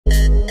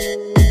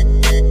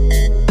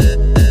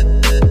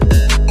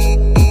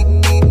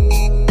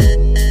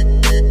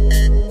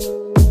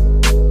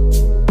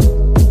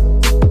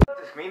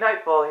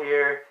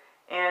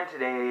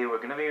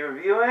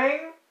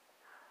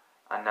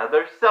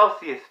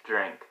Celsius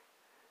drink.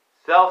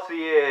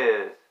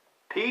 Celsius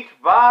Peach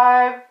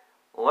Vibe.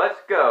 Let's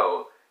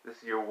go. This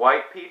is your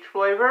white peach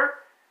flavor.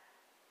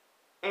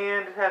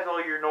 And it has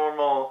all your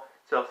normal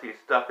Celsius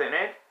stuff in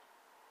it,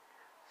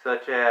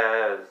 such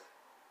as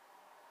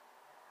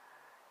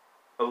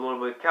a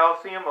little bit of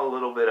calcium, a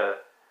little bit of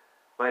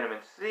vitamin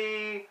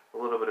C, a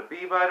little bit of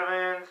B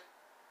vitamins,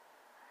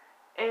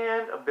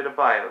 and a bit of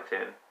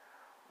biotin.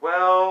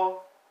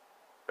 Well,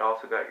 it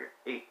also got your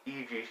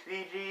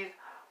EGCGs.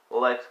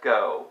 Let's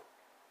go.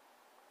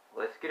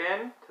 Let's get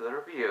into the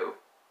review.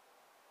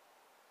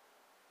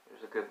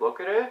 Here's a good look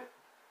at it.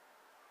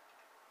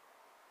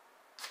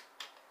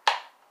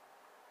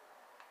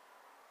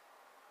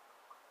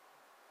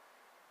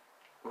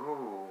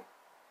 Ooh,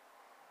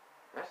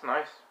 that's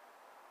nice.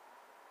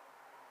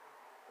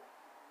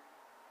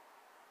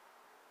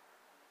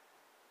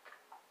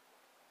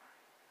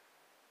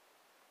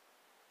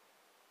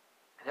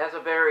 It has a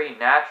very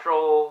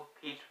natural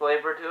peach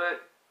flavor to it.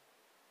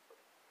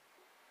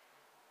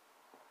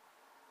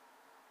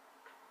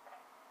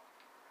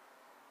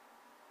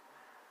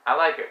 I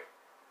like it.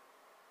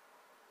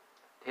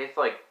 Tastes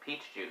like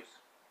peach juice.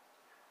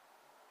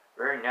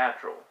 Very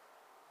natural.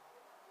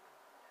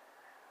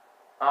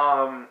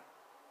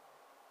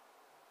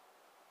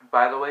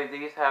 By the way,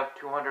 these have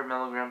 200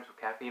 milligrams of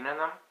caffeine in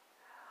them.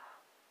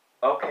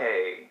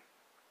 Okay.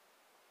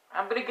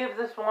 I'm gonna give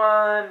this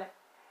one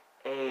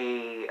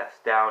a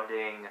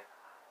astounding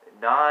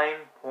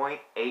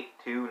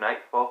 9.82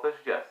 Nightfall Fish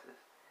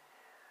Justice.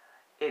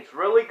 It's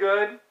really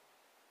good,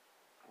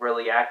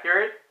 really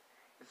accurate.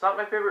 It's not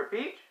my favorite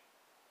peach,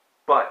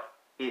 but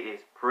it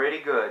is pretty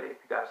good. If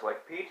you guys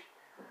like peach,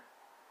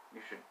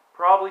 you should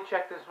probably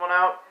check this one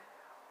out.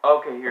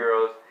 Okay,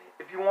 heroes,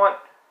 if you want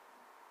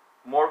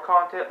more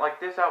content like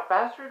this out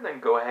faster, then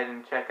go ahead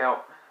and check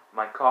out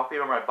my Ko-fi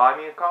or my Buy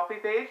Me a Coffee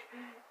page,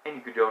 and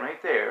you could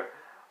donate there.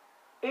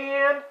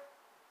 And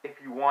if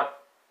you want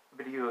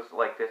videos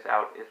like this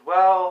out as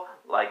well,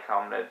 like,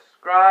 comment, and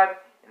subscribe,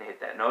 and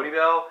hit that noti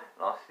bell,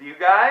 and I'll see you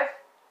guys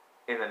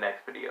in the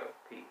next video.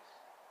 Peace.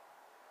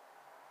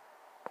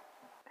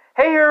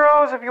 Hey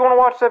heroes, if you want to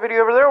watch that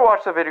video over there,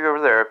 watch that video over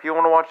there. If you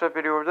want to watch that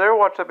video over there,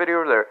 watch that video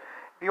over there.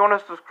 If you want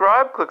to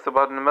subscribe, click the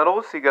button in the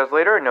middle. See you guys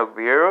later, and no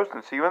heroes,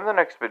 and see you in the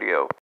next video.